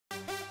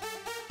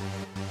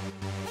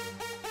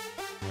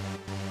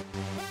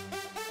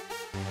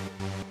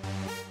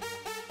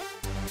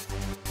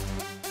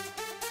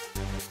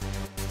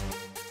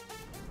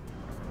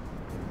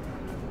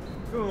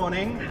Good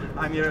morning,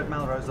 I'm here at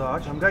Melrose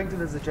Arch. I'm going to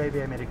visit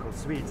JVA Medical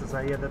Suite as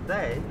I hear that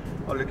they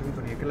are looking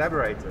for new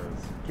collaborators.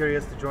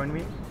 Curious to join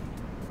me?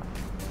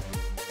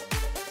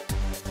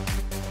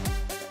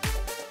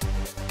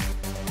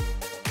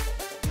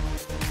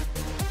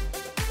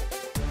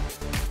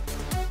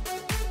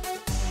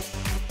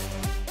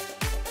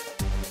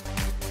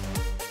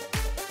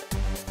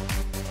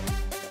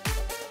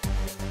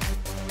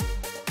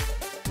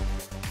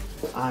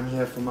 I'm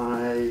here for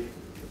my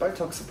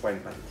Botox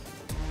appointment.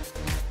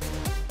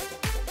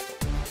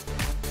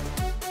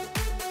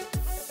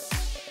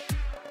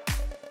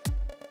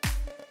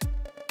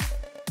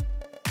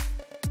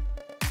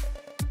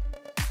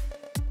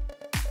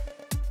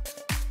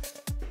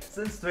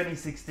 Since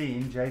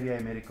 2016,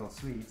 JVA Medical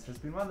Suite has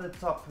been one of the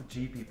top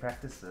GP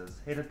practices,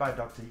 headed by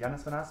Dr.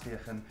 Janus van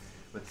Aswegen,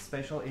 with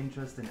special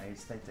interest in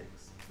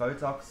aesthetics,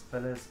 Botox,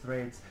 fillers,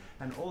 threads,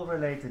 and all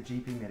related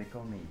GP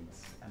medical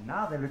needs. And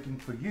now they're looking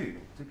for you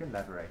to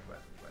collaborate with.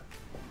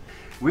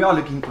 We are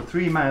looking for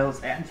 3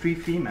 males and 3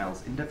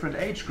 females in different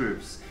age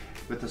groups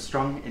with a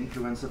strong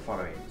influencer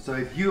following. So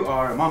if you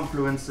are a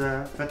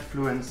momfluencer,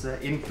 fitfluencer,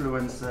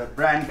 influencer,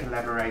 brand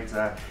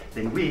collaborator,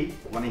 then we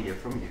want to hear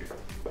from you.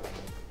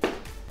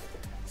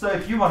 So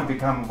if you want to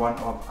become one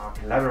of our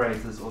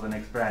collaborators or the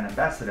next brand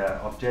ambassador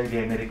of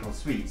JVA Medical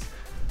Suites,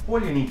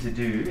 all you need to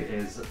do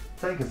is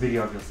take a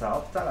video of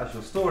yourself, tell us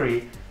your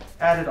story,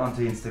 add it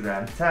onto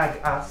Instagram,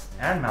 tag us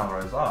and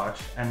Melrose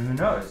Arch, and who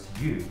knows,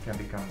 you can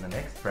become the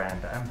next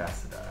brand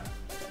ambassador.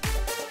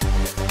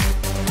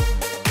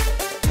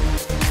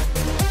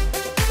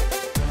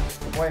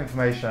 For more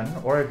information,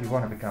 or if you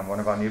want to become one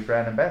of our new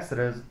brand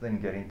ambassadors,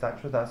 then get in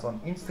touch with us on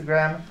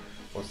Instagram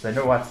or send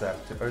a WhatsApp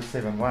to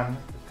 071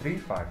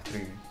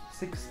 353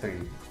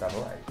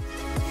 6388.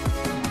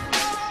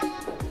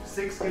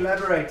 6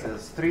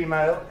 collaborators, 3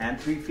 male and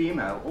 3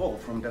 female, all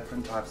from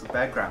different types of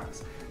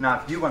backgrounds. Now,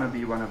 if you want to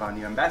be one of our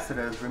new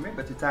ambassadors,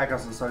 remember to tag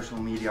us on social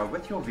media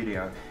with your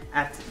video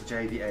at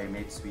JVA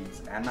Med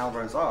Suites and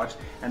Melrose Arch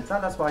and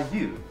tell us why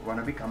you want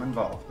to become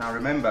involved. Now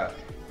remember,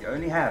 you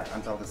only have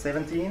until the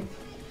 17th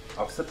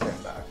of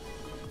September.